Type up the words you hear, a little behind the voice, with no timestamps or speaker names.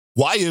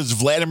Why is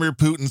Vladimir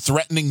Putin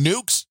threatening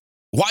nukes?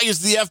 Why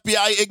is the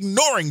FBI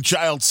ignoring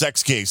child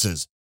sex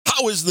cases?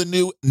 How is the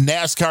new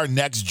NASCAR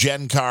Next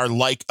Gen car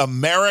like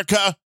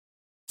America?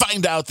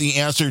 Find out the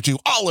answer to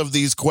all of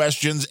these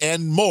questions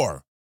and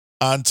more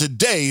on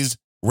today's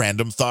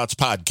Random Thoughts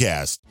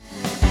Podcast.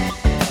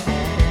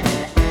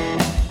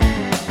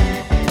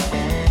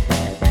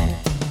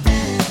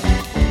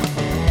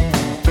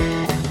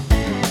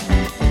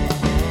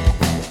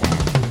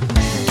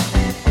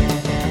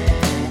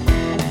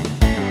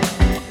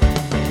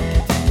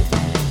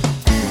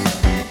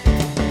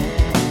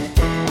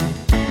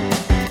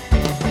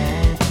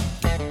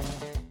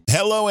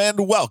 Hello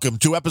and welcome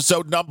to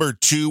episode number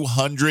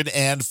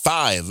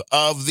 205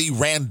 of the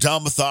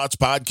Random Thoughts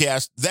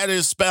Podcast. That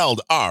is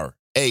spelled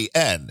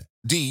R-A-N-D-U-M-B,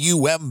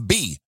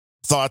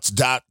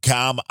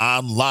 thoughts.com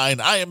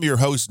online. I am your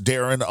host,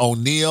 Darren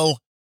O'Neill,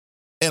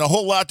 and a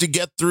whole lot to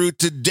get through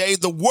today.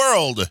 The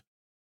world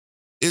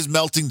is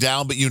melting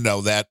down, but you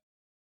know that.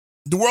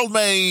 The world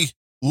may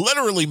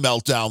literally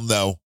melt down,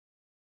 though,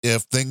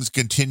 if things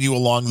continue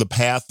along the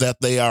path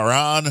that they are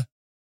on,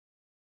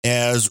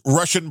 as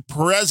Russian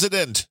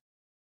President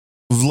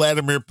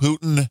Vladimir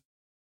Putin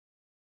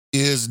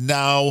is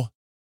now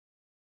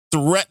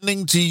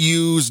threatening to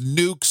use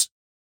nukes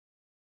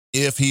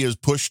if he is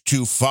pushed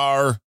too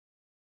far,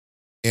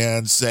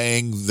 and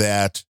saying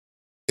that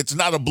it's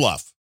not a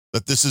bluff,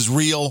 that this is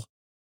real.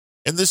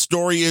 And this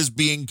story is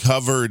being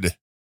covered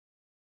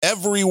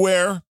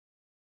everywhere.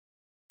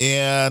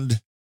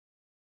 And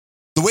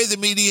the way the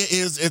media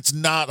is, it's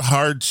not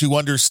hard to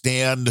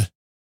understand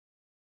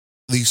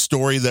the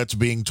story that's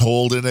being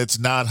told, and it's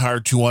not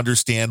hard to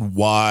understand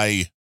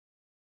why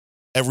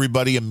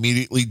everybody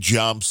immediately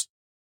jumps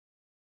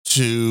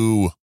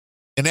to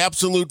an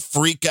absolute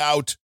freak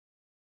out,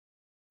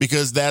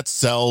 because that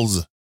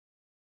sells,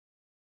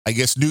 I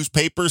guess,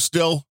 newspapers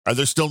still. Are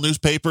there still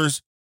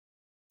newspapers?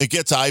 It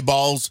gets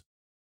eyeballs.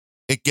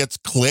 It gets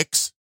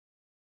clicks.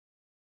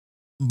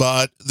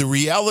 But the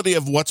reality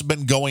of what's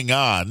been going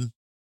on,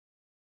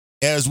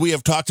 as we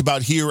have talked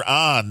about here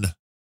on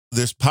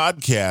this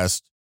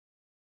podcast,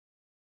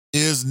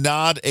 is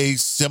not a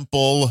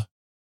simple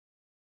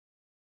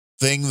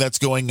thing that's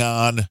going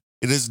on.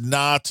 It is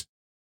not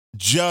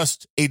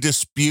just a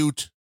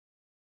dispute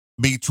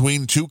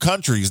between two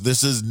countries.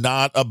 This is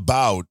not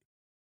about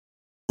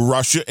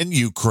Russia and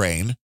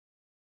Ukraine.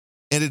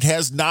 And it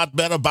has not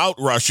been about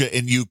Russia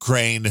and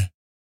Ukraine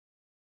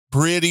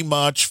pretty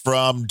much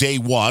from day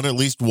one, at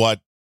least what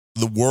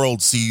the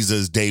world sees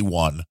as day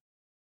one.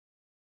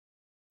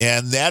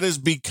 And that is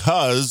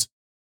because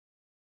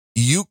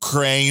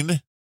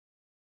Ukraine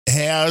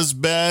has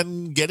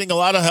been getting a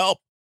lot of help.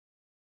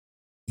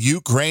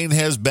 Ukraine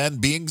has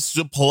been being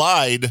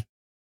supplied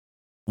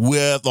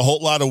with a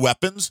whole lot of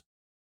weapons,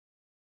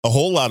 a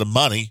whole lot of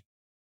money.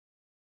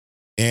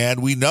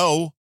 And we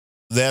know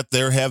that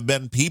there have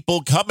been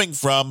people coming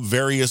from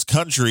various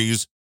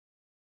countries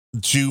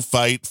to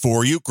fight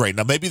for Ukraine.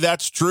 Now, maybe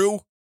that's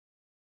true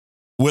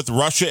with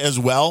Russia as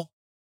well.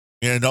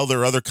 I know there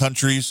are other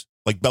countries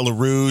like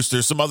Belarus.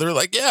 There's some other,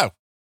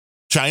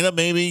 China,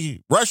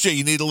 maybe. Russia,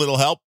 you need a little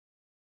help.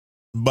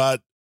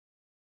 But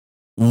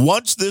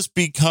once this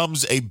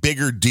becomes a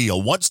bigger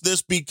deal, once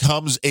this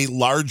becomes a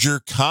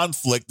larger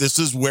conflict, this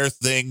is where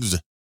things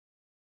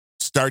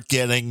start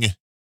getting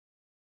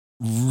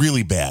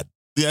really bad.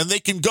 And they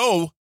can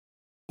go,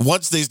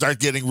 once they start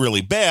getting really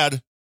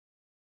bad,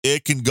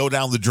 it can go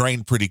down the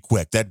drain pretty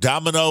quick. That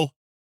domino,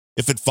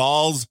 if it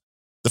falls,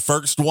 the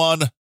first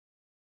one,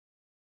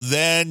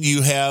 then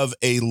you have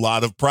a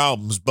lot of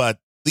problems. But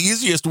the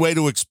easiest way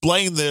to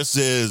explain this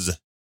is,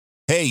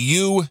 hey,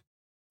 you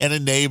and a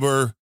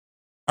neighbor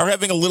are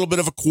having a little bit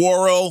of a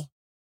quarrel.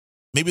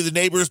 Maybe the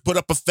neighbors put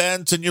up a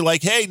fence and you're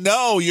like, hey,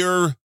 no,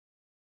 you're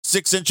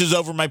 6 inches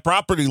over my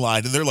property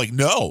line. And they're like,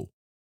 no,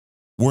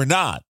 we're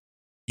not.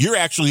 You're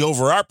actually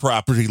over our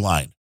property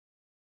line.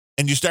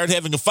 And you start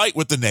having a fight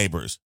with the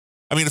neighbors.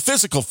 I mean, a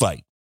physical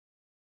fight.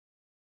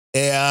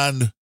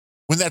 And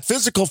when that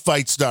physical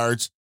fight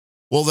starts,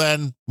 well,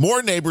 then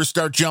more neighbors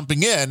start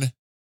jumping in.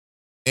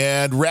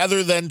 And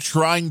rather than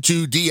trying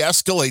to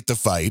de-escalate the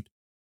fight,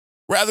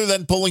 rather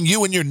than pulling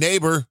you and your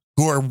neighbor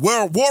who are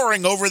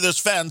warring over this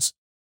fence,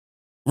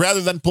 rather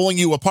than pulling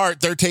you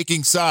apart, they're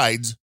taking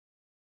sides.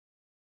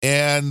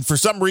 And for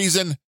some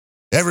reason,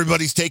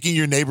 everybody's taking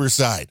your neighbor's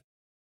side.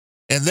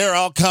 And they're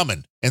all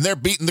coming, and they're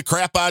beating the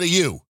crap out of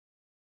you.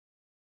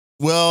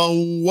 Well,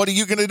 what are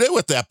you going to do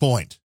at that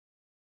point?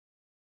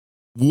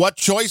 What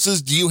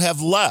choices do you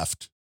have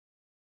left?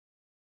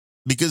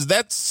 Because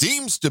that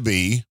seems to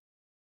be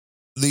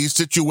the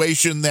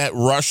situation that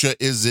Russia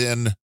is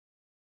in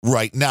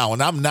right now.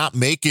 And I'm not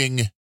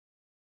making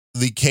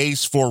the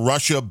case for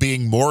Russia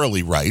being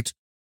morally right.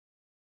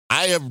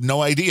 I have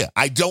no idea.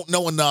 I don't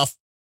know enough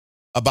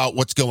about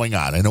what's going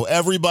on. I know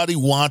everybody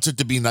wants it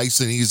to be nice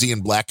and easy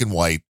and black and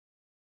white,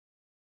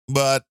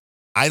 but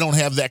I don't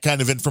have that kind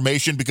of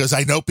information because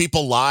I know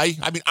people lie.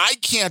 I mean, I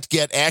can't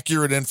get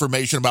accurate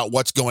information about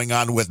what's going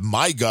on with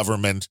my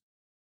government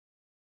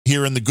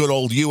here in the good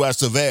old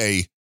US of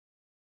A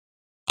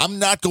I'm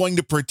not going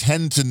to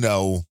pretend to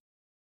know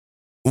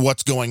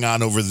what's going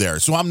on over there.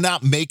 So I'm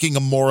not making a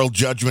moral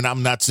judgment.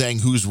 I'm not saying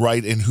who's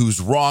right and who's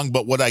wrong.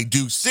 But what I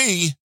do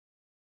see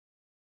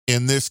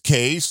in this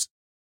case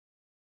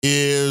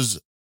is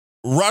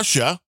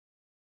Russia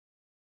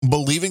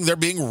believing they're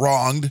being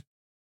wronged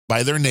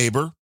by their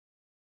neighbor.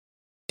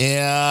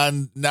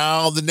 And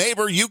now the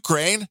neighbor,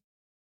 Ukraine,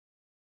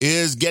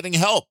 is getting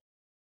help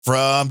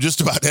from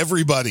just about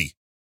everybody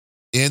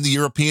in the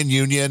European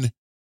Union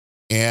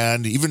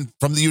and even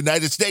from the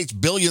United States,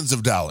 billions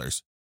of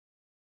dollars.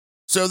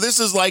 So this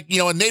is like,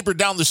 a neighbor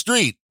down the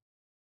street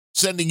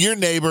sending your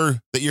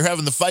neighbor that you're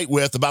having the fight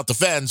with about the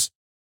fence,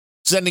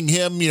 sending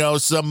him,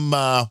 some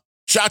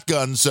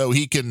shotguns so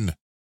he can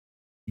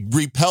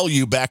repel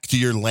you back to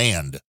your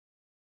land.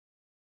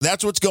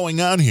 That's what's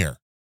going on here.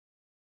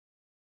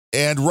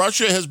 And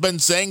Russia has been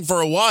saying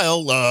for a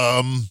while,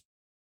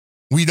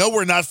 we know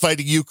we're not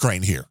fighting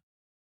Ukraine here.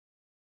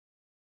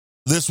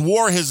 This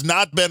war has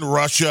not been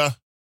Russia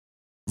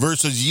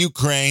versus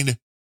Ukraine.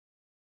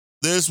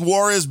 This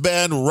war has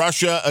been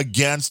Russia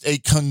against a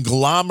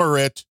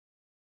conglomerate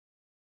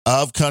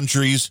of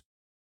countries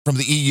from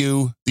the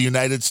EU, the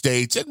United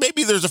States, and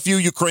maybe there's a few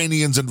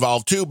Ukrainians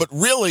involved too, but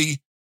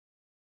really,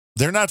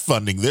 they're not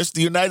funding this.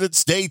 The United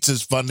States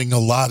is funding a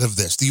lot of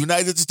this. The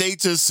United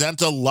States has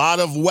sent a lot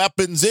of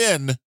weapons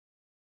in.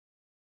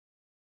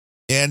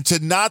 And to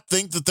not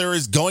think that there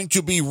is going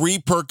to be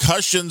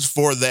repercussions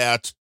for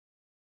that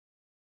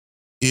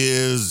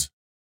is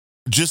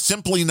just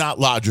simply not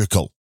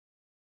logical.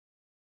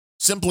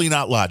 Simply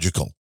not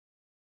logical.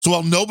 So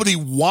while nobody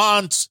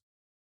wants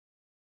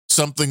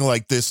something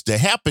like this to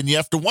happen, you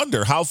have to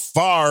wonder, how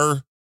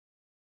far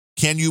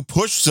can you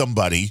push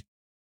somebody?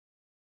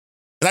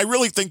 And I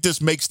really think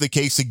this makes the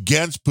case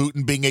against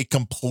Putin being a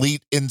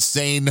complete,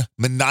 insane,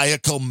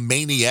 maniacal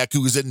maniac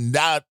who is in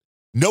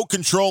no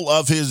control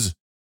of his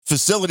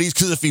facilities,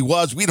 because if he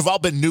was, we'd have all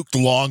been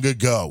nuked long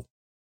ago.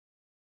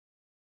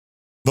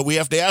 But we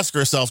have to ask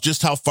ourselves,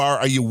 just how far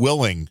are you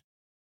willing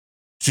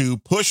to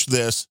push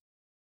this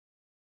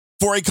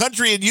for a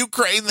country in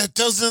Ukraine that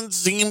doesn't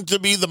seem to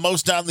be the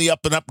most on the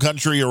up and up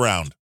country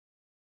around?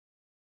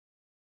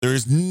 There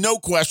is no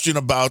question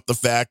about the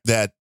fact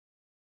that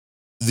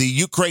the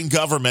Ukraine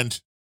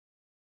government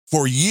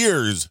for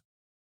years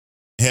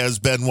has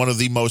been one of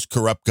the most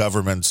corrupt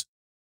governments.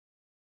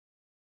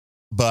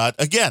 But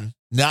again,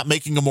 not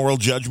making a moral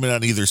judgment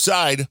on either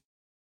side,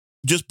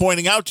 just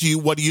pointing out to you,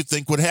 what do you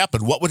think would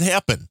happen? What would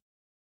happen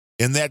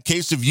in that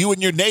case of you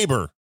and your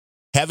neighbor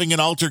having an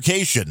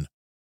altercation?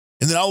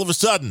 And then all of a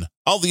sudden,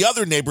 all the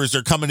other neighbors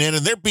are coming in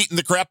and they're beating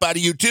the crap out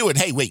of you too. And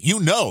hey, wait,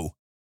 you've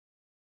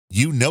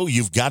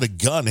got a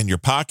gun in your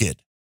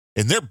pocket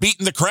and they're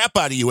beating the crap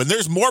out of you. And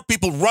there's more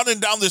people running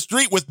down the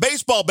street with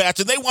baseball bats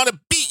and they want to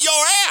beat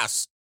your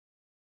ass.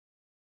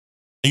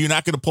 Are you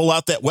not going to pull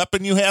out that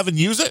weapon you have and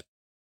use it?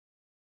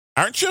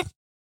 Aren't you?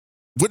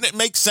 Wouldn't it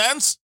make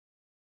sense?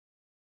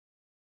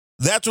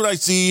 That's what I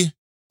see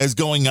as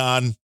going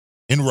on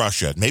in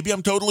Russia. Maybe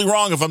I'm totally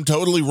wrong. If I'm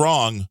totally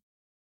wrong,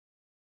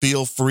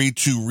 feel free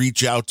to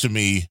reach out to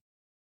me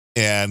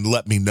and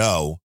let me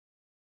know.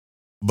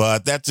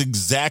 But that's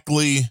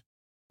exactly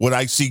what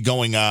I see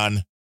going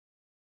on.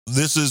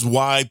 This is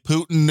why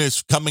Putin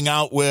is coming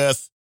out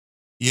with,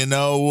 we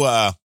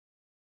have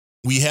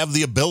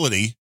the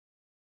ability.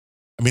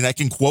 I mean, I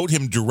can quote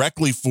him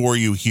directly for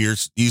you here.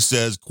 He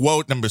says,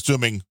 quote, and I'm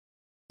assuming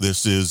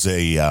this is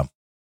a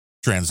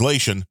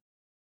translation.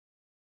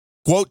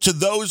 Quote, "To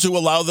those who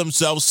allow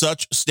themselves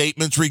such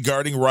statements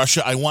regarding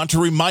Russia, I want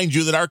to remind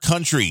you that our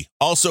country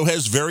also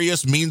has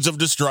various means of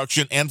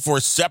destruction and for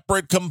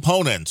separate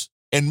components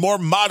and more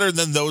modern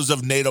than those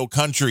of NATO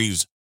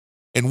countries.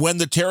 And when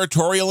the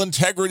territorial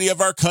integrity of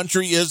our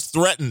country is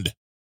threatened,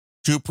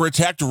 to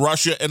protect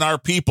Russia and our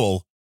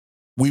people,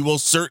 we will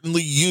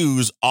certainly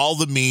use all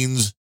the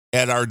means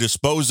at our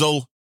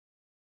disposal."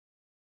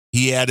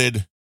 He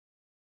added,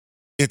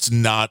 "It's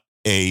not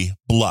a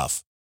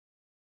bluff."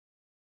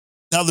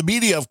 Now, the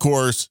media, of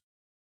course,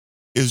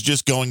 is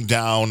just going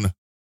down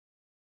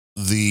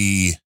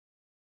the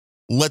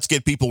let's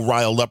get people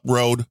riled up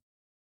road.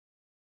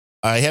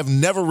 I have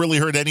never really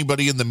heard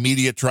anybody in the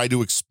media try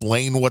to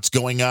explain what's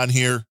going on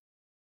here,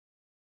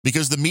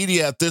 because the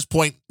media at this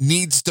point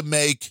needs to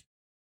make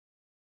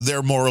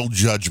their moral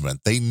judgment.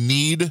 They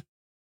need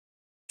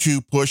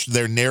to push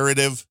their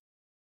narrative,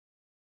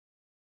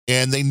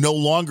 and they no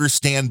longer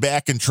stand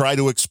back and try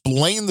to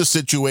explain the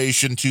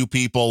situation to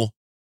people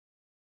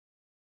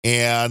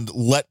and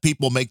let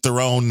people make their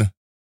own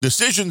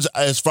decisions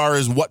as far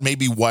as what may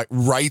be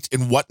right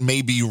and what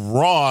may be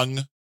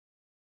wrong.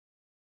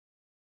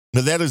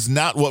 Now, that is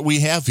not what we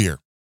have here.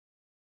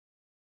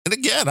 And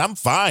again, I'm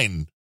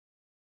fine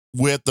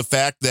with the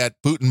fact that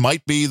Putin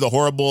might be the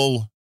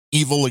horrible,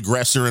 evil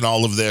aggressor in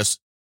all of this,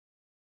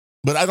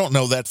 but I don't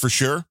know that for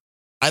sure.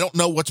 I don't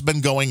know what's been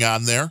going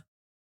on there.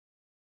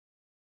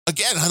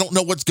 Again, I don't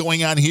know what's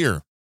going on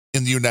here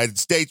in the United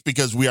States,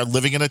 because we are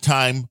living in a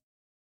time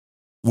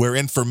where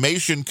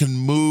information can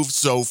move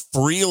so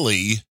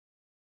freely,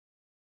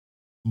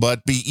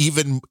 but be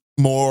even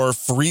more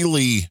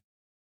freely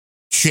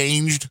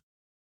changed,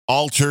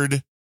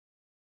 altered,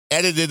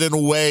 edited in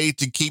a way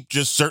to keep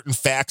just certain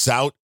facts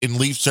out and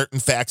leave certain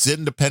facts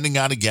in, depending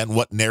on, again,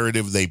 what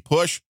narrative they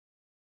push.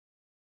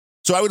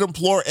 So I would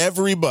implore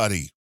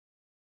everybody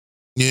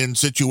in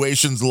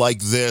situations like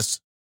this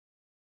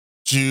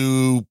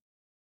to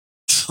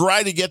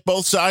try to get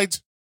both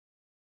sides,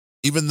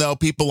 even though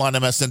people on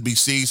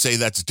MSNBC say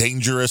that's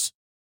dangerous.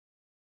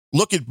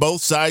 Look at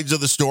both sides of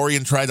the story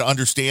and try to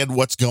understand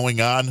what's going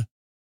on.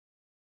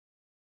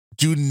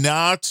 Do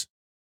not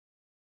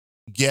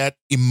get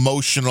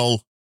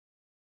emotional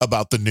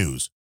about the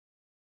news.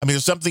 I mean,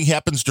 if something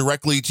happens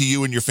directly to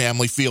you and your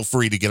family, feel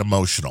free to get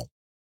emotional.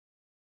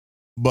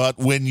 But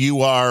when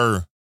you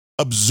are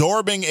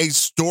absorbing a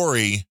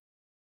story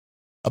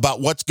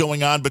about what's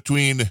going on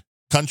between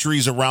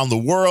countries around the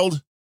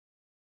world,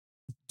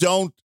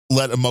 don't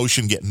let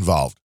emotion get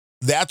involved.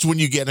 That's when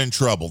you get in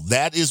trouble.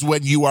 That is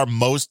when you are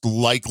most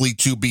likely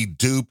to be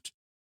duped.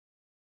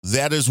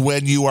 That is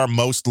when you are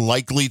most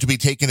likely to be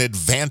taken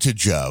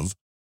advantage of.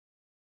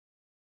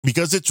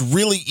 Because it's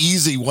really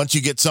easy once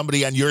you get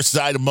somebody on your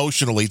side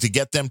emotionally to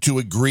get them to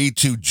agree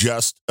to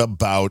just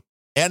about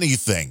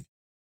anything.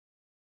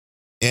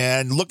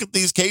 And look at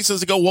these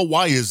cases and go, well,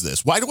 why is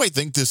this? Why do I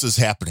think this is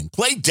happening?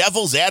 Play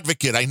devil's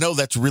advocate. I know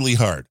that's really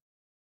hard.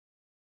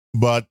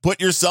 But put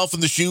yourself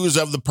in the shoes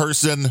of the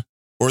person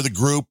or the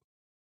group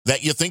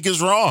that you think is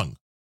wrong.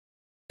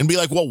 And be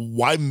like, well,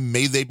 why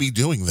may they be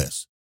doing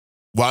this?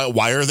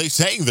 Why are they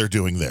saying they're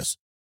doing this?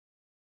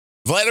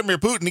 Vladimir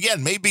Putin,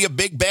 again, may be a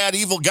big, bad,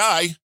 evil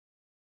guy,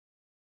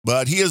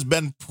 but he has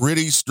been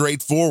pretty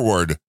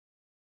straightforward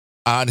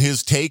on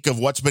his take of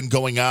what's been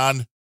going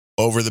on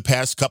over the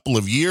past couple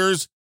of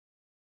years,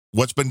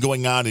 what's been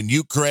going on in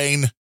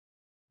Ukraine,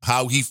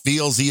 how he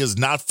feels he is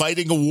not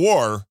fighting a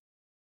war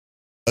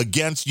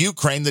against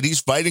Ukraine, that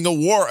he's fighting a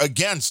war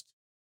against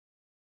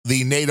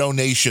the NATO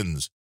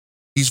nations.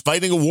 He's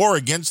fighting a war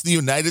against the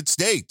United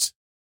States.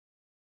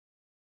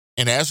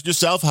 And ask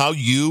yourself how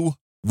you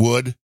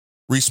would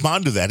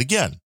respond to that.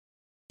 Again,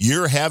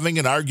 you're having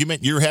an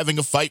argument, you're having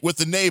a fight with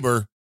the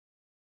neighbor,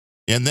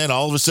 and then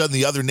all of a sudden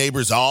the other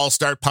neighbors all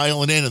start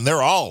piling in and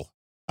they're all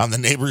on the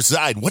neighbor's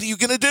side. What are you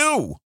going to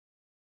do?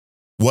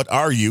 What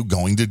are you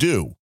going to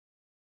do?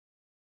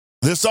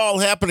 This all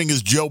happening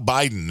as Joe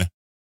Biden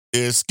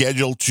is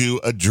scheduled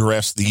to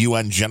address the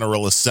UN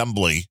General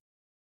Assembly,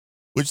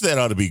 which that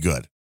ought to be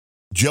good.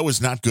 Joe is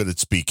not good at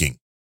speaking.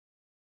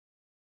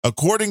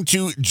 According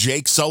to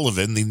Jake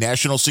Sullivan, the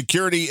national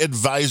security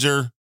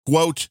advisor,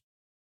 quote,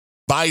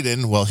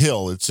 Biden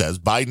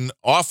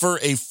offer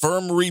a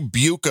firm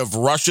rebuke of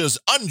Russia's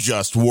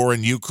unjust war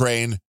in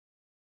Ukraine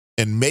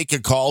and make a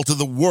call to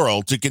the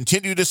world to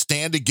continue to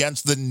stand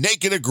against the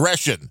naked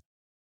aggression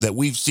that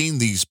we've seen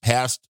these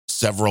past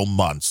several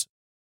months,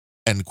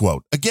 end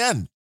quote.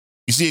 Again,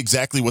 you see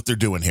exactly what they're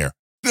doing here.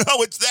 No,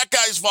 it's that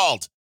guy's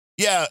fault.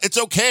 Yeah, it's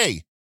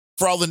okay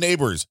for all the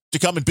neighbors to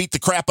come and beat the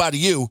crap out of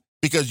you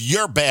because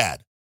you're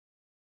bad.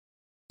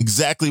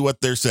 Exactly what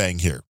they're saying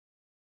here.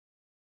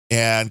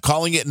 And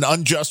calling it an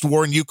unjust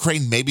war in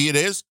Ukraine, maybe it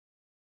is.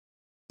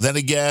 Then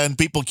again,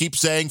 people keep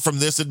saying from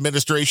this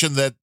administration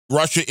that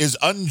Russia is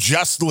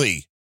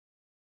unjustly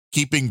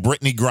keeping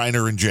Brittany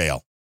Griner in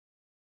jail.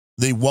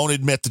 They won't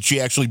admit that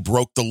she actually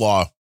broke the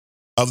law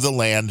of the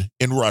land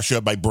in Russia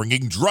by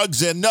bringing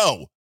drugs in.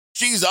 No,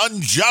 she's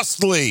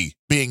unjustly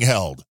being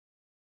held.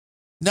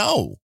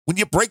 No, when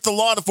you break the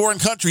law in a foreign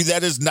country,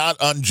 that is not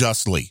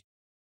unjustly.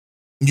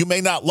 You may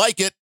not like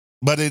it,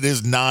 but it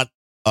is not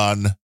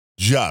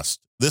unjust.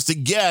 This,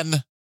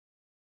 again,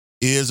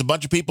 is a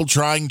bunch of people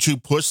trying to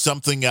push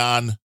something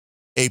on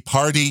a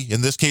party,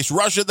 in this case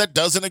Russia, that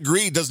doesn't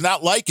agree, does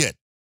not like it.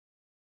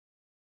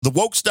 The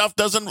woke stuff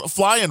doesn't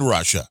fly in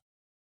Russia.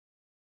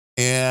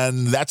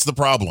 And that's the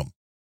problem.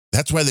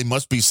 That's why they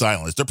must be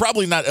silenced. They're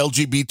probably not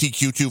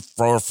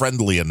LGBTQ2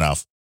 friendly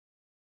enough.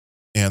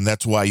 And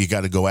that's why you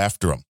got to go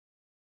after them.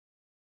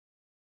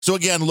 So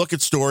again, look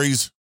at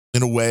stories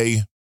in a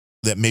way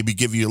that maybe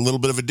give you a little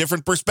bit of a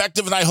different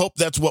perspective. And I hope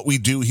that's what we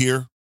do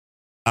here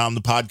on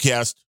the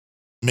podcast.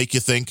 Make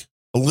you think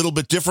a little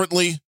bit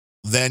differently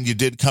than you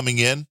did coming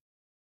in.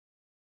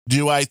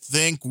 Do I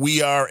think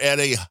we are at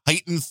a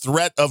heightened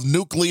threat of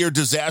nuclear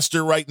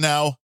disaster right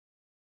now?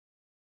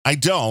 I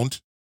don't.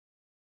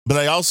 But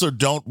I also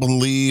don't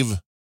believe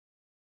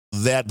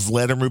that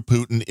Vladimir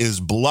Putin is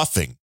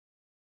bluffing.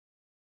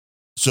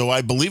 So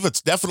I believe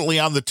it's definitely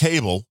on the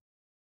table.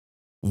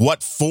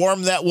 What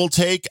form that will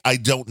take, I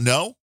don't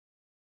know.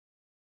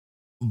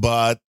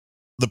 But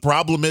the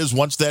problem is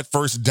once that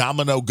first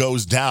domino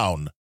goes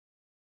down,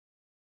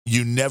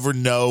 you never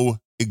know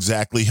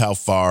exactly how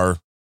far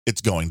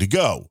it's going to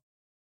go.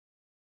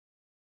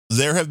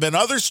 There have been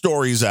other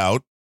stories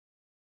out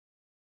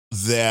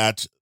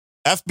that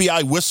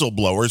FBI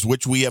whistleblowers,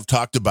 which we have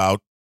talked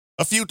about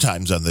a few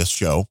times on this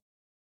show,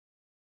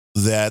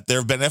 that there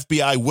have been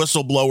FBI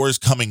whistleblowers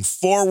coming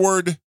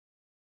forward.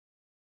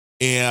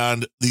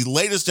 And the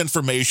latest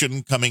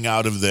information coming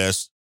out of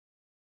this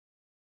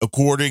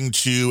According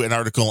to an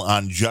article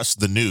on Just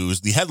the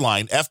News, the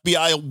headline,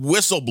 FBI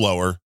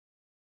whistleblower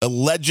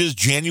alleges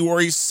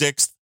January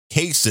 6th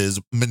cases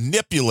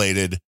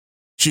manipulated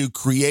to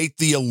create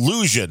the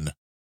illusion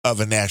of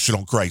a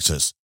national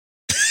crisis.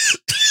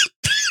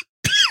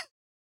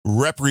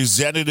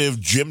 Representative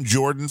Jim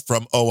Jordan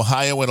from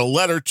Ohio, in a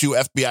letter to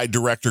FBI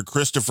Director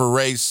Christopher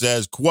Wray,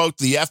 says, quote,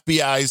 the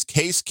FBI's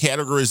case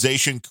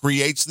categorization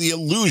creates the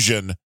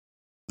illusion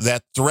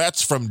that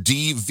threats from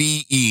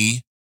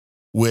DVE,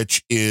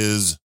 which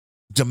is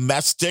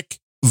domestic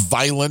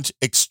violent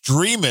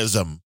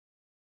extremism,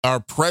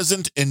 are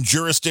present in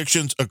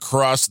jurisdictions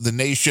across the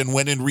nation,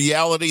 when in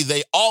reality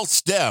they all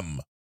stem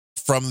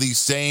from the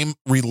same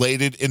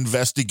related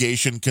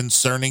investigation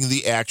concerning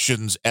the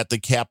actions at the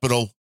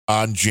Capitol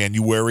on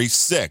January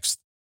 6th.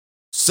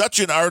 Such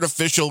an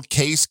artificial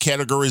case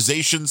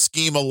categorization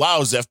scheme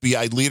allows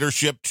FBI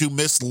leadership to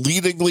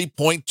misleadingly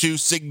point to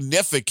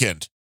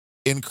significant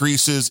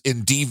increases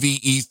in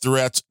DVE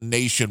threats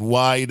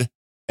nationwide,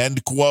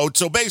 end quote.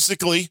 So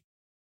basically,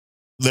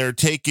 they're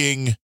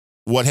taking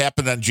what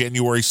happened on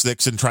January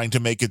 6th and trying to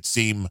make it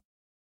seem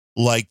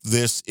like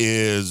this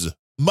is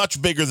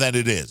much bigger than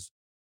it is.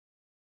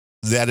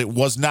 That it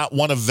was not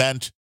one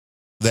event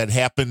that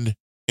happened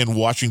in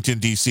Washington,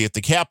 D.C. at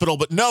the Capitol,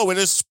 but no, it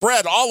is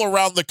spread all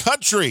around the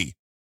country.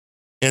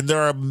 And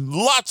there are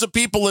lots of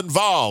people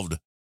involved.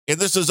 And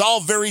this is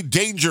all very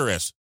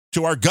dangerous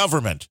to our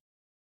government.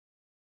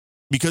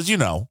 Because, you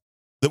know,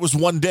 there was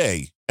one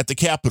day at the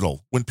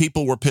Capitol when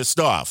people were pissed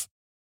off.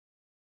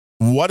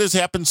 What has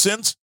happened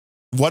since?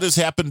 What has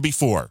happened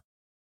before?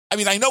 I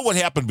mean, I know what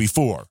happened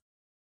before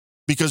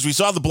because we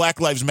saw the Black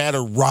Lives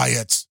Matter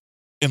riots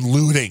and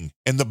looting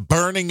and the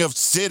burning of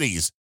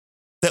cities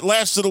that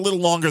lasted a little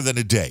longer than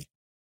a day.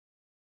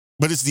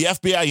 But is the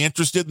FBI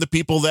interested in the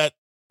people that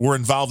were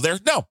involved there?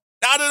 No,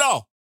 not at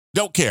all.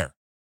 Don't care.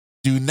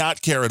 Do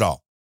not care at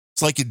all.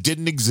 It's like it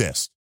didn't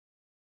exist.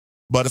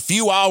 But a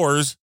few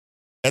hours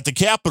at the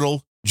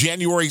Capitol,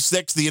 January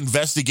 6th, the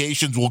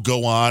investigations will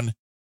go on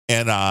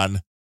and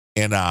on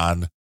and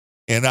on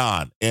and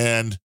on.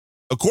 And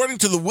according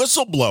to the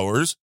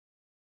whistleblowers,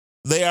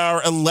 they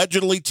are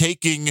allegedly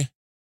taking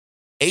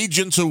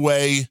agents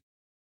away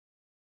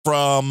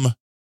from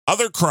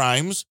other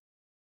crimes,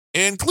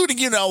 including,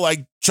 you know,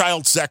 like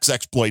child sex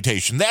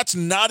exploitation. That's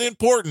not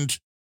important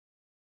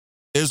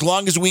as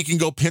long as we can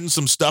go pin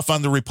some stuff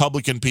on the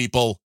Republican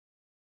people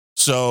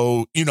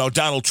so, you know,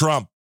 Donald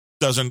Trump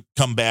doesn't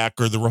come back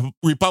or the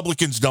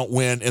Republicans don't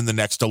win in the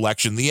next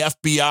election. The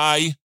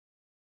FBI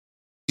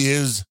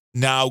is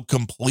now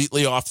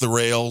completely off the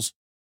rails.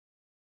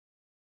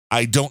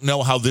 I don't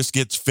know how this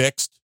gets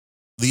fixed.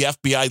 The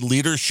FBI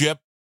leadership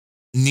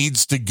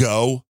needs to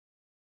go.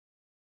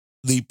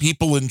 The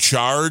people in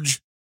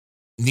charge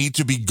need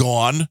to be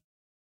gone.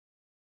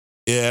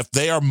 If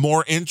they are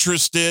more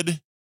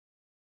interested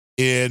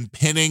in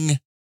pinning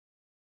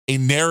a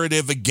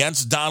narrative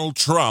against Donald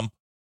Trump,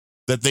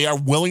 that they are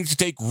willing to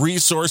take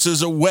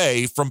resources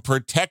away from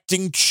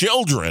protecting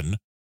children,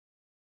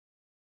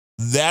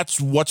 that's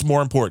what's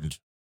more important.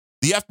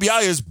 The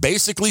FBI is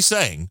basically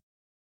saying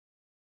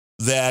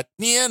that,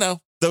 you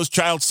know, those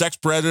child sex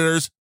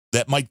predators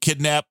that might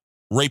kidnap,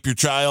 rape your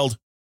child,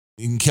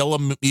 you can kill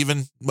them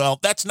even, well,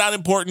 that's not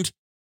important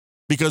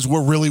because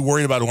we're really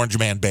worried about Orange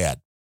Man Bad.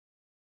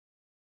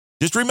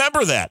 Just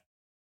remember that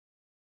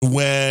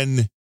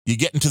when you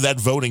get into that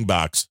voting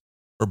box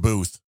or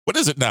booth. What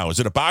is it now? Is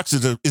it a box?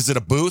 Is it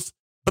a booth?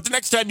 But the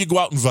next time you go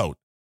out and vote,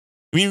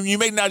 I mean, you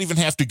may not even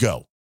have to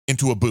go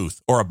into a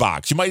booth or a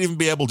box. You might even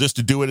be able just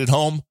to do it at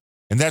home,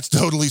 and that's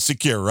totally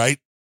secure, right?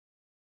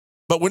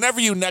 But whenever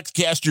you next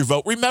cast your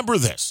vote, remember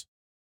this.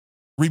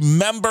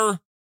 Remember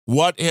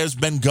what has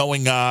been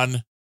going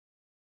on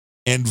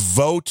and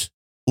vote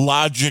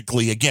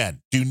logically.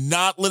 Again, do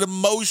not let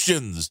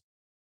emotions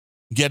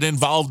get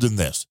involved in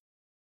this.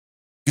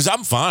 Because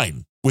I'm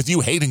fine with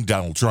you hating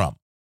Donald Trump.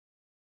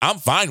 I'm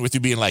fine with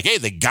you being like, hey,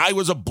 the guy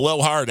was a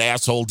blowhard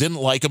asshole, didn't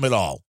like him at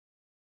all.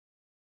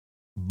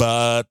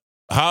 But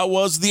how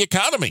was the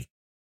economy?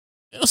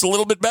 It was a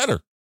little bit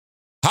better.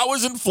 How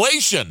was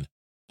inflation?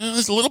 It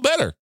was a little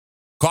better.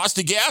 Cost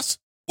of gas?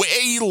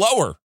 Way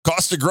lower.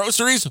 Cost of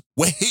groceries?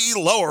 Way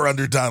lower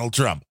under Donald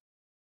Trump.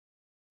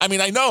 I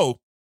mean, I know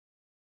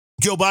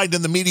Joe Biden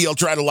and the media will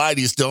try to lie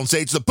to you still and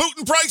say it's the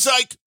Putin price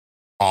hike.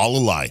 All a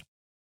lie.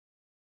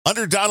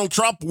 Under Donald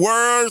Trump,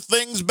 were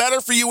things better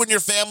for you and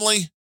your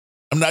family?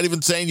 I'm not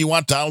even saying you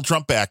want Donald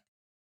Trump back.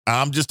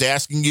 I'm just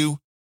asking you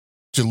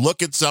to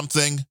look at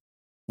something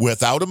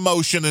without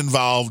emotion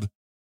involved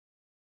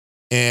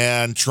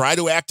and try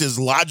to act as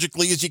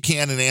logically as you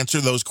can and answer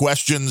those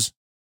questions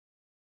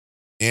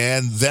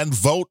and then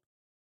vote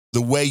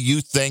the way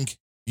you think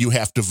you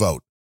have to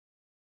vote.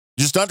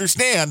 Just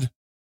understand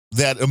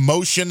that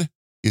emotion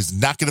is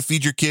not going to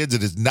feed your kids.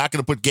 It is not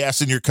going to put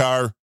gas in your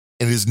car.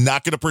 It is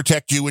not going to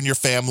protect you and your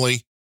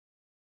family.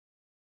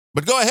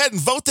 But go ahead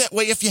and vote that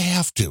way if you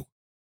have to.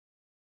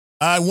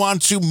 I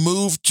want to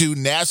move to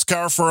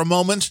NASCAR for a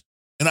moment.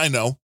 And I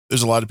know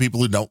there's a lot of people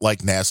who don't like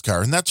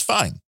NASCAR, and that's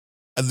fine.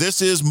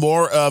 this is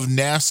more of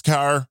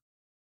NASCAR.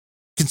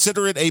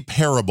 Consider it a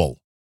parable,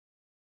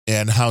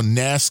 and how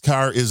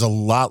NASCAR is a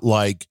lot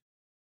like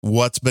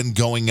what's been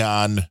going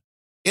on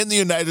in the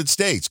United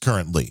States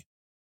currently,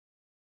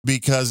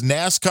 because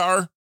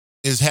NASCAR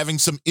is having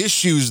some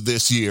issues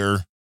this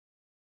year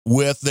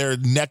with their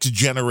next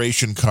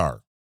generation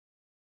car.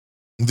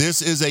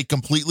 This is a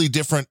completely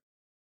different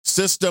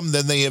system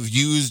than they have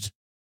used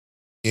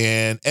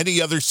in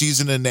any other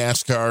season in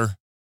NASCAR.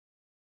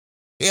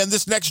 And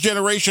this next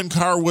generation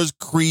car was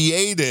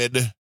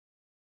created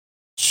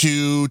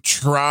to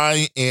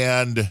try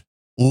and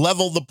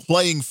level the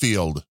playing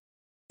field,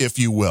 if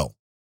you will,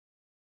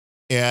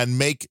 and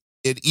make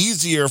it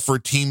easier for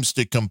teams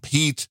to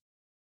compete.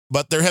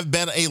 But there have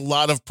been a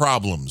lot of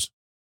problems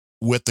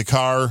with the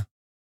car.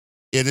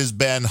 It has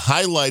been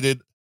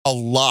highlighted a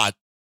lot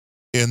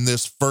in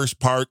this first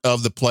part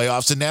of the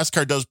playoffs. And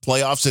NASCAR does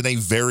playoffs in a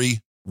very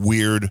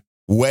weird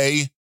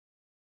way.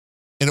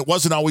 And it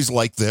wasn't always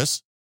like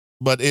this,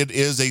 but it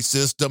is a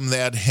system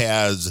that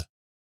has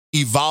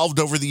evolved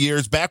over the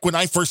years. Back when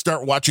I first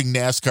started watching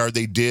NASCAR,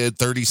 they did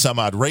 30 some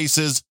odd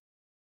races,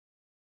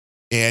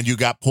 and you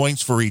got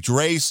points for each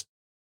race.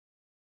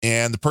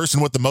 And the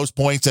person with the most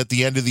points at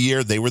the end of the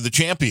year, they were the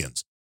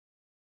champions.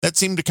 That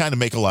seemed to kind of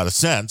make a lot of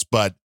sense,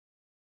 but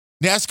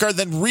NASCAR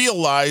then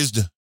realized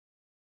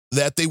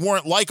that they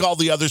weren't like all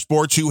the other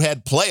sports who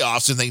had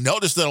playoffs, and they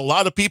noticed that a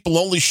lot of people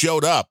only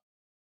showed up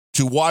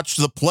to watch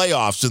the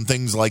playoffs in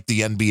things like the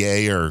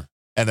NBA or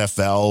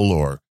NFL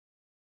or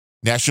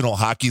National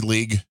Hockey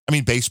League.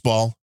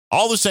 Baseball,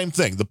 all the same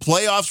thing. The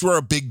playoffs were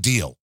a big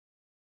deal.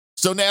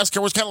 So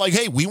NASCAR was kind of like,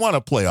 hey, we want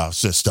a playoff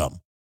system.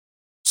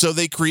 So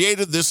they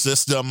created this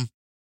system,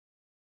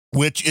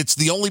 which it's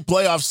the only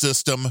playoff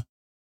system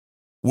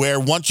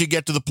where once you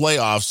get to the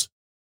playoffs,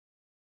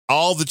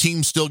 all the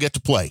teams still get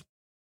to play,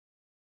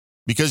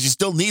 because you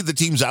still need the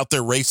teams out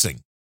there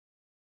racing.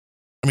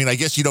 I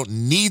guess you don't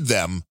need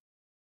them,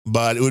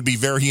 but it would be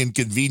very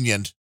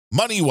inconvenient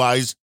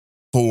money-wise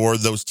for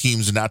those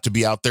teams not to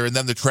be out there, and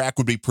then the track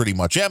would be pretty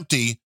much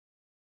empty.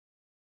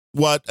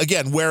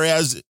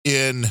 Whereas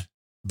in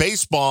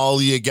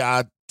baseball, you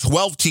got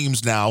 12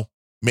 teams now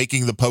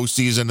making the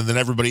postseason, and then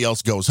everybody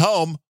else goes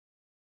home.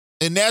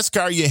 In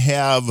NASCAR, you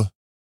have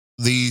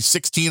the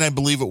 16, I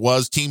believe it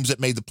was, teams that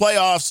made the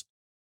playoffs,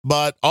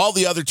 but all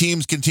the other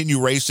teams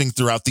continue racing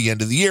throughout the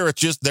end of the year.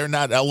 It's just they're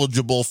not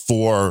eligible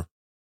for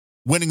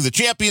winning the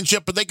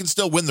championship, but they can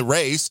still win the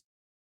race.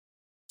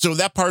 So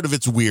that part of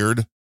it's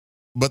weird.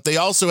 But they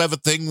also have a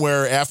thing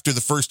where after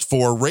the first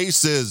 4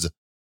 races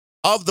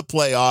of the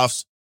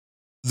playoffs,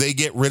 they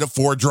get rid of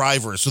 4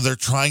 drivers. So they're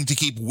trying to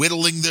keep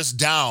whittling this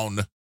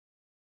down.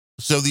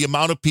 So the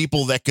amount of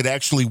people that could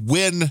actually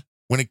win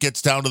when it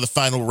gets down to the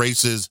final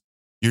races,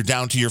 you're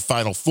down to your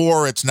final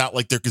 4. It's not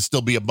like there could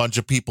still be a bunch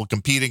of people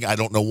competing. I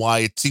don't know why.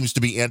 It seems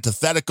to be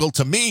antithetical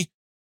to me.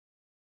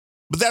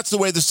 But that's the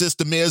way the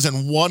system is.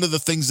 And one of the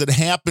things that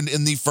happened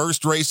in the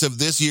first race of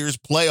this year's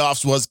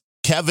playoffs was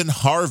Kevin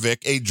Harvick,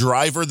 a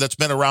driver that's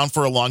been around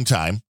for a long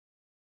time.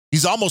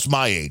 He's almost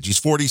my age. He's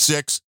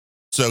 46.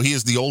 So he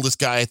is the oldest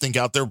guy, I think,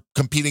 out there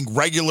competing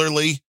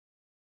regularly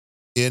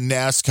in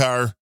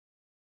NASCAR.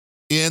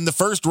 In the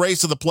first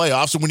race of the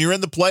playoffs, and when you're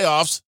in the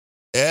playoffs,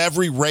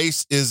 every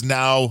race is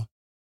now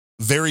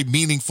very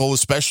meaningful,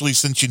 especially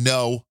since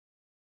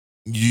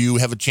you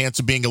have a chance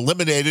of being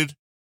eliminated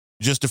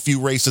just a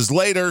few races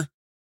later.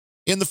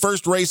 In the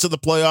first race of the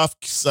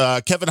playoffs,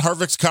 Kevin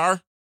Harvick's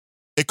car,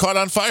 it caught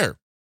on fire.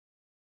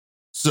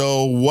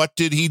 So what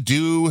did he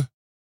do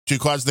to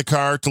cause the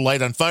car to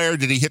light on fire?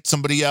 Did he hit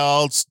somebody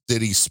else?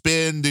 Did he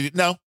spin?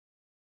 No.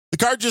 The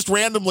car just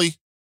randomly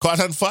caught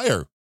on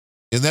fire,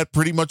 and that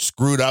pretty much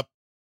screwed up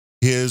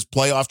his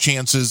playoff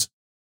chances.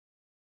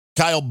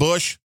 Kyle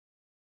Busch,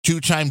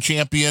 2-time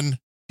champion,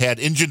 had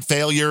engine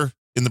failure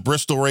in the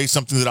Bristol race,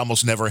 something that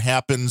almost never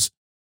happens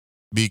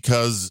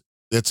because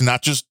it's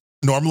not just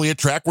normally a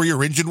track where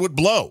your engine would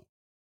blow.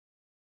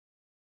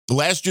 The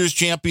last year's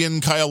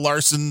champion, Kyle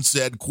Larson,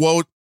 said,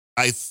 quote,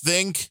 "I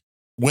think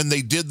when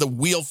they did the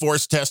wheel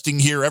force testing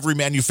here, every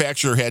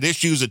manufacturer had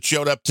issues. It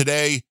showed up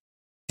today.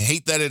 I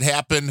hate that it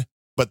happened,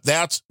 but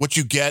that's what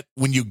you get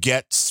when you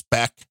get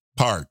spec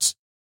parts."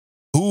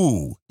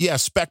 Ooh, yeah,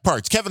 spec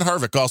parts. Kevin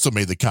Harvick also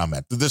made the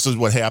comment that this is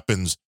what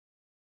happens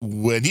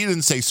when he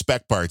didn't say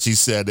spec parts. He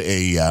said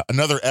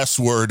another S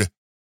word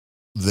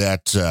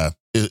that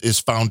is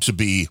found to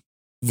be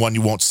one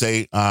you won't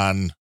say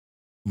on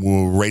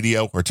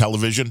radio or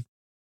television.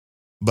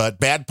 But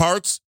bad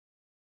parts.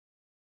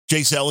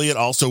 Chase Elliott,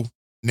 also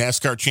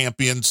NASCAR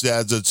champion,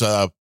 says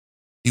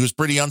he was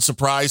pretty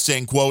unsurprised,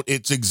 saying, quote,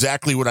 "It's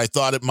exactly what I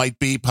thought it might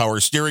be.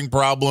 Power steering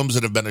problems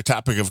that have been a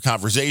topic of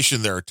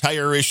conversation. There are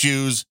tire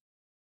issues.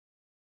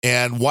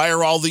 And why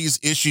are all these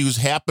issues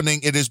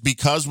happening? It is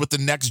because with the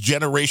next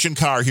generation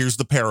car, here's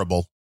the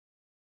parable.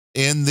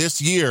 In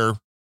this year,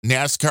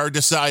 NASCAR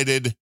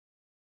decided,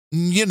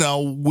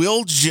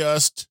 we'll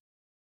just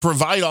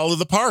provide all of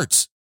the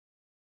parts.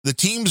 The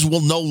teams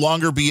will no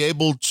longer be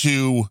able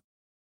to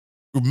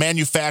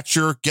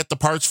manufacture, get the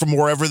parts from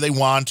wherever they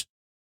want,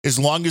 as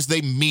long as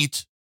they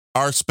meet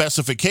our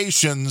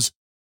specifications.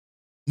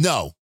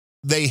 No,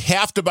 they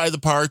have to buy the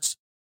parts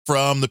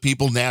from the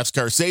people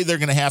NASCAR say they're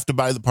going to have to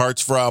buy the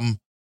parts from,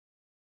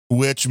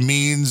 which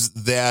means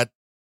that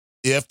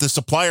if the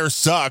supplier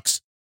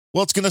sucks,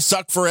 well, it's going to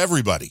suck for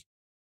everybody.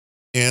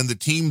 And the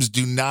teams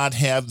do not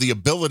have the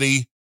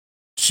ability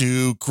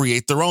to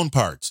create their own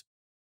parts.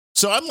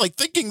 So I'm like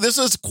thinking this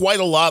is quite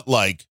a lot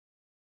like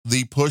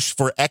the push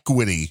for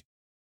equity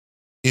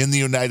in the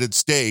United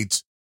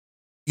States.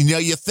 You know,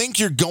 you think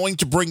you're going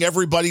to bring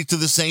everybody to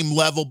the same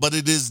level, but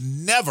it is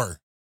never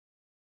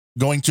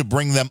going to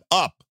bring them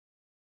up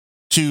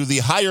to the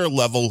higher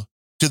level,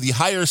 to the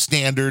higher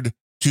standard,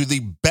 to the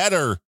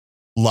better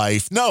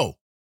life. No,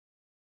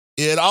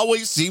 it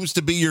always seems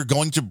to be you're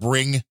going to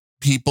bring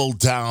people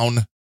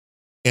down,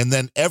 and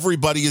then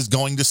everybody is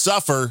going to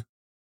suffer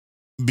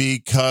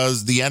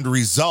because the end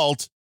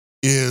result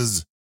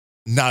is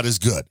not as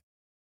good.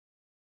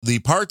 The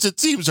parts, it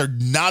seems, are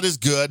not as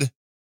good.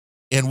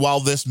 And while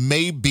this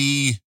may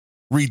be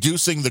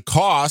reducing the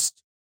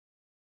cost,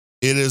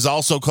 it is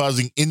also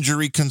causing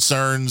injury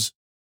concerns.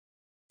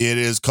 It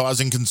is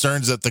causing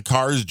concerns that the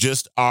cars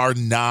just are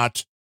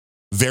not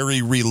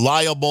very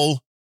reliable.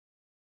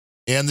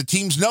 And the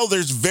teams know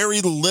there's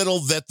very little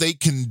that they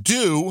can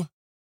do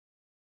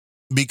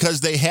because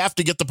they have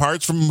to get the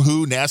parts from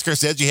who NASCAR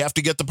says you have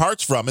to get the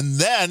parts from. And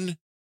then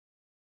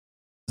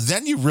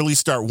you really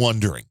start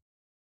wondering.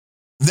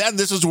 Then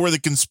this is where the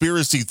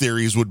conspiracy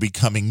theories would be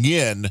coming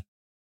in.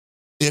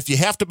 If you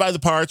have to buy the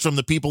parts from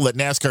the people that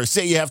NASCAR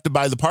say you have to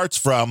buy the parts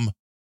from,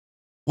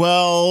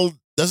 well,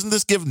 doesn't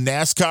this give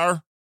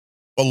NASCAR,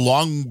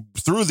 along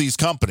through these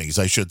companies,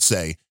 I should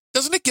say,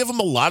 doesn't it give them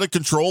a lot of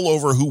control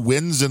over who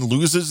wins and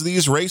loses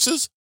these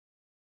races?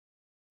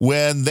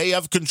 When they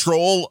have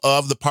control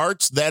of the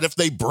parts that if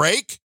they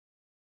break,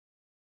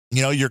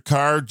 you know, your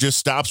car just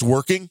stops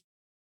working.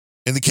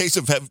 In the case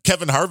of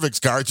Kevin Harvick's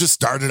car, it just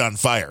started on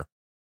fire.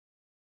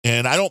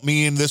 And I don't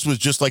mean this was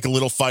just like a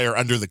little fire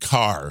under the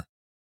car.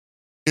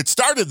 It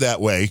started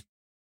that way,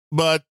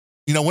 but,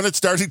 you know, when it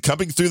started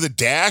coming through the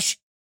dash,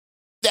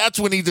 that's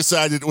when he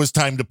decided it was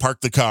time to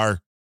park the car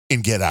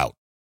and get out,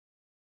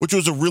 which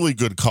was a really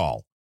good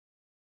call.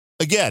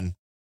 Again,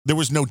 there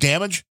was no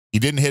damage. He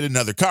didn't hit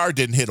another car,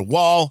 didn't hit a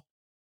wall.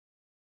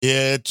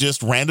 It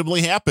just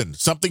randomly happened.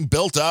 Something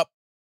built up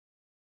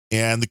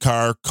and the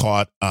car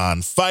caught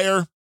on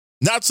fire.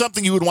 Not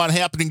something you would want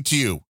happening to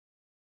you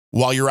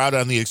while you're out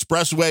on the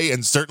expressway,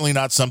 and certainly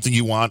not something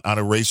you want on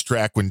a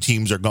racetrack when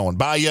teams are going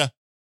by you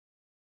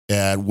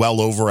at well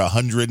over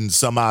 100 and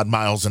some odd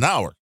miles an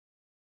hour.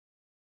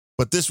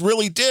 But this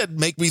really did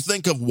make me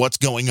think of what's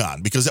going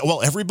on because,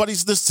 well,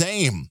 everybody's the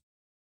same.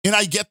 And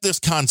I get this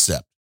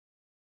concept.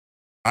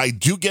 I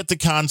do get the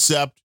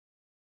concept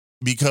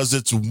because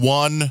it's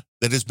one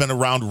that has been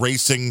around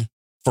racing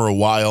for a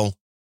while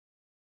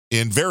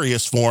in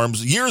various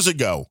forms. Years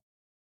ago,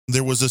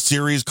 there was a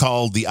series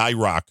called the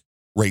IROC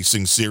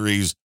Racing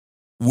Series,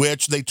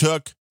 which they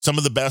took some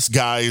of the best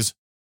guys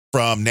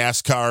from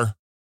NASCAR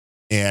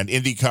and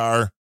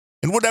IndyCar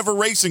and whatever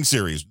racing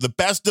series, the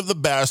best of the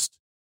best,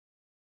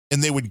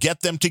 and they would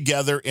get them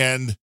together,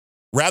 and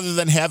rather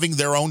than having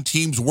their own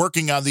teams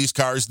working on these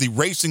cars, the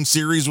racing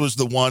series was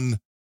the one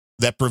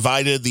that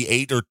provided the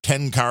 8 or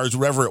 10 cars,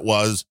 whatever it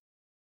was,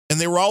 and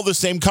they were all the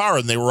same car,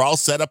 and they were all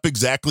set up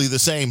exactly the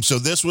same. So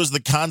this was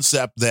the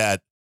concept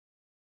that,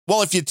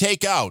 well, if you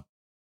take out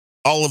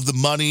all of the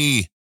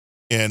money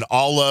and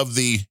all of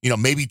the, you know,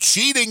 maybe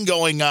cheating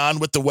going on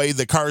with the way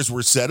the cars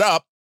were set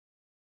up,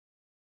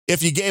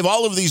 if you gave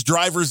all of these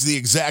drivers the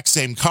exact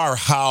same car,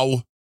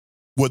 how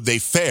would they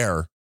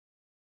fare?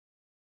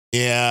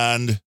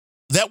 And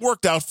that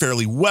worked out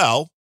fairly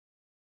well.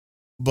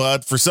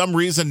 But for some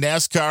reason,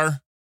 NASCAR,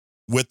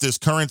 with this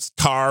current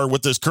car,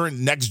 with this current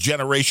next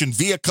generation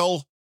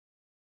vehicle,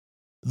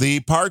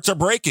 the parts are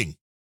breaking.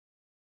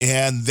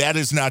 And that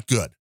is not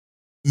good.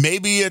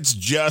 Maybe it's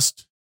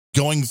just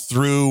going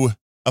through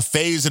a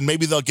phase and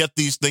maybe they'll get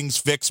these things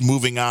fixed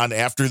moving on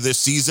after this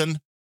season.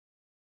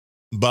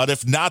 But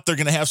if not, they're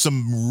going to have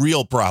some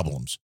real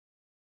problems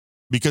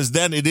because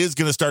then it is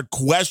going to start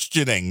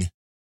questioning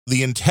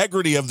the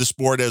integrity of the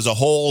sport as a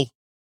whole,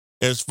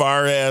 as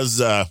far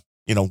as,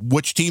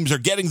 which teams are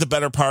getting the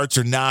better parts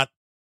or not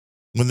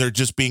when they're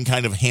just being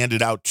kind of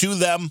handed out to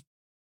them.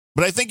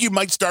 But I think you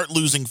might start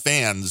losing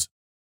fans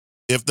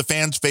if the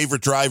fans'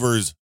 favorite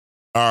drivers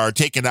are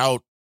taken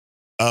out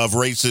of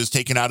races,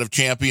 taken out of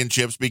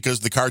championships because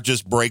the car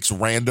just breaks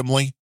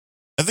randomly.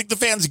 I think the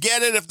fans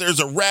get it if there's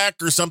a wreck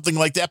or something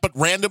like that, but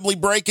randomly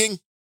breaking,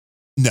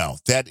 no,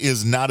 that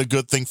is not a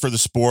good thing for the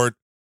sport.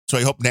 So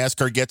I hope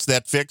NASCAR gets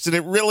that fixed, and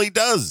it really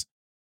does.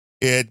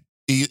 It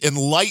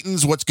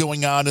enlightens what's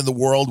going on in the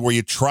world where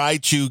you try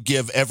to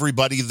give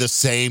everybody the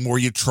same, where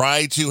you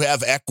try to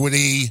have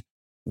equity,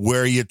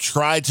 where you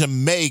try to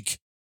make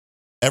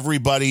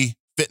everybody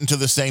fit into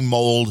the same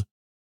mold,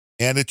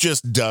 and it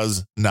just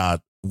does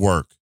not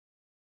work.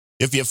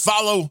 If you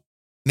follow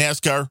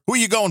NASCAR, who are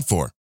you going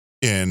for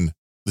in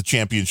the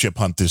championship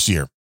hunt this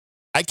year?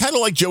 I kind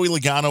of like Joey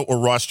Logano or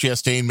Ross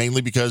Chastain,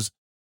 mainly because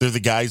They're the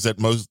guys that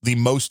the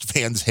most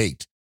fans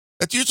hate.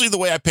 That's usually the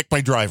way I pick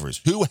my drivers.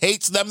 Who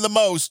hates them the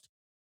most?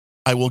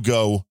 I will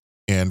go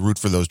and root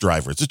for those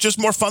drivers. It's just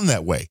more fun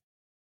that way.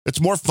 It's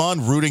more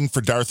fun rooting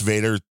for Darth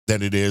Vader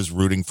than it is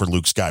rooting for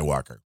Luke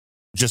Skywalker.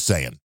 Just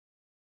saying.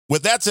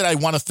 With that said, I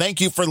want to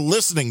thank you for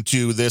listening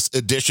to this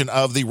edition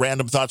of the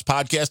Random Thoughts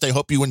Podcast. I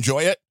hope you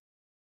enjoy it.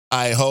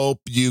 I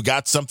hope you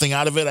got something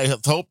out of it. I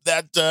hope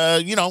that,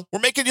 we're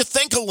making you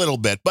think a little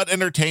bit, but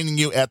entertaining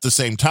you at the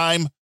same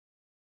time.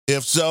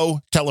 If so,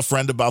 tell a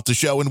friend about the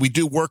show. And we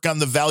do work on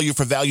the value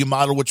for value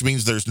model, which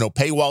means there's no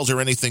paywalls or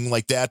anything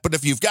like that. But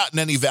if you've gotten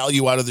any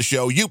value out of the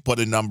show, you put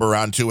a number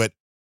onto it.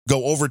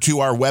 Go over to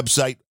our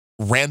website,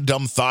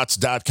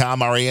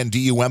 randomthoughts.com,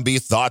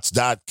 RANDUMB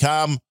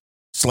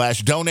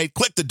thoughts.com/donate.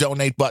 Click the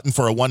donate button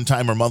for a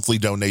one-time or monthly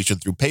donation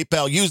through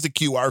PayPal. Use the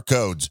QR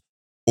codes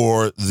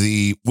or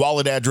the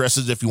wallet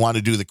addresses if you want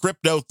to do the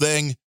crypto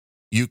thing.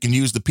 You can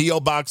use the P.O.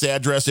 Box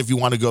address if you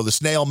want to go the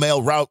snail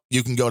mail route.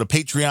 You can go to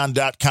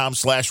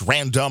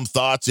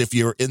patreon.com/randomthoughts if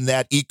you're in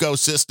that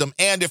ecosystem.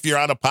 And if you're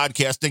on a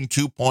Podcasting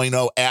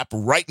 2.0 app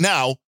right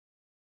now,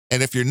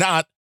 and if you're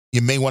not,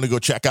 you may want to go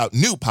check out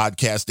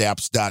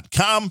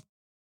newpodcastapps.com.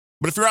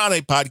 But if you're on a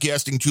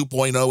Podcasting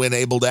 2.0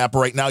 enabled app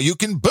right now, you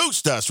can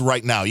boost us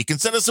right now. You can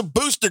send us a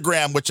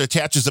boostergram, which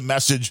attaches a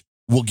message.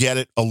 We'll get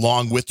it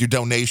along with your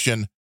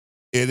donation.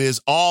 It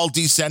is all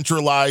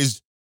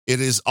decentralized. It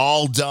is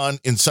all done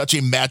in such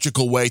a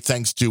magical way,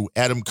 thanks to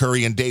Adam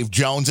Curry and Dave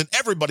Jones and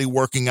everybody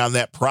working on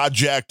that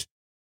project.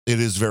 It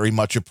is very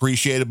much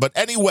appreciated. But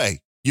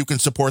anyway, you can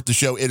support the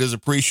show. It is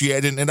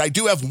appreciated. And I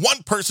do have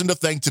one person to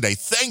thank today.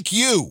 Thank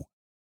you,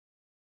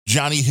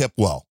 Johnny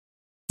Hipwell,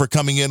 for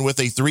coming in with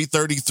a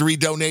 $3.33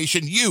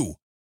 donation. You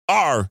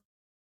are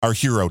our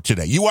hero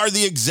today. You are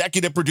the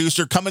executive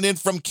producer coming in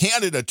from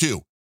Canada,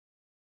 too,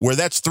 where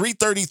that's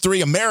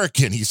 $3.33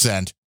 American he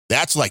sent.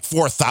 That's like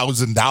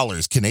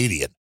 $4,000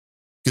 Canadian,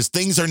 because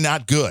things are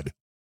not good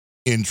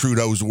in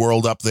Trudeau's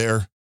world up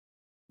there.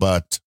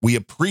 But we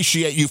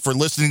appreciate you for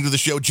listening to the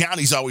show.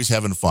 Johnny's always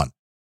having fun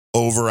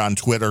over on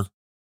Twitter.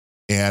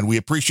 And we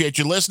appreciate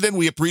you listening.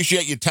 We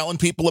appreciate you telling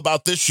people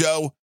about this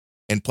show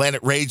and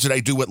Planet Rage that I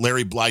do with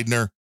Larry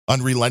Bleidner,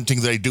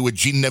 Unrelenting that I do with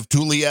Gene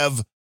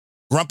Nevtuliev,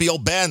 Grumpy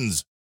Old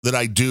Benz that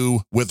I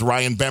do with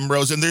Ryan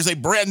Bemrose. And there's a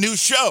brand new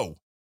show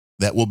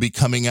that will be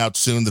coming out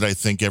soon that I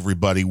think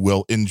everybody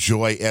will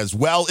enjoy as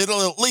well.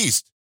 It'll at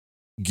least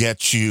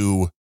get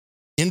you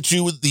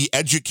into the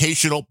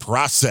educational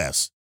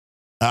process.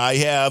 I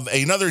have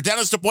another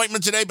dentist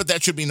appointment today, but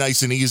that should be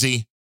nice and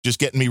easy. Just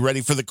getting me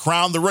ready for the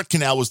crown. The root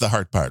canal was the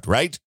hard part,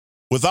 right?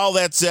 With all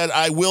that said,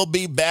 I will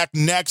be back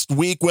next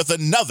week with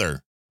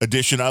another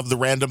edition of the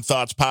Random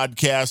Thoughts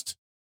Podcast.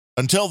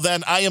 Until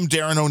then, I am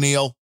Darren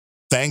O'Neill.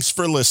 Thanks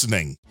for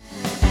listening.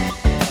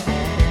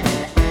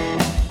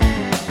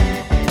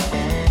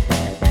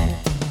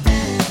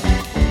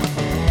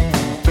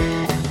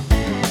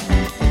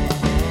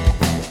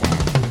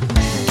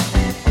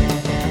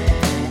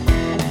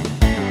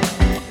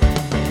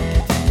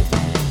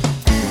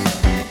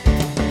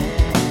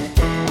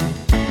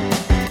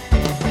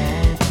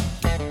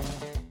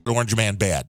 Orange Man bad.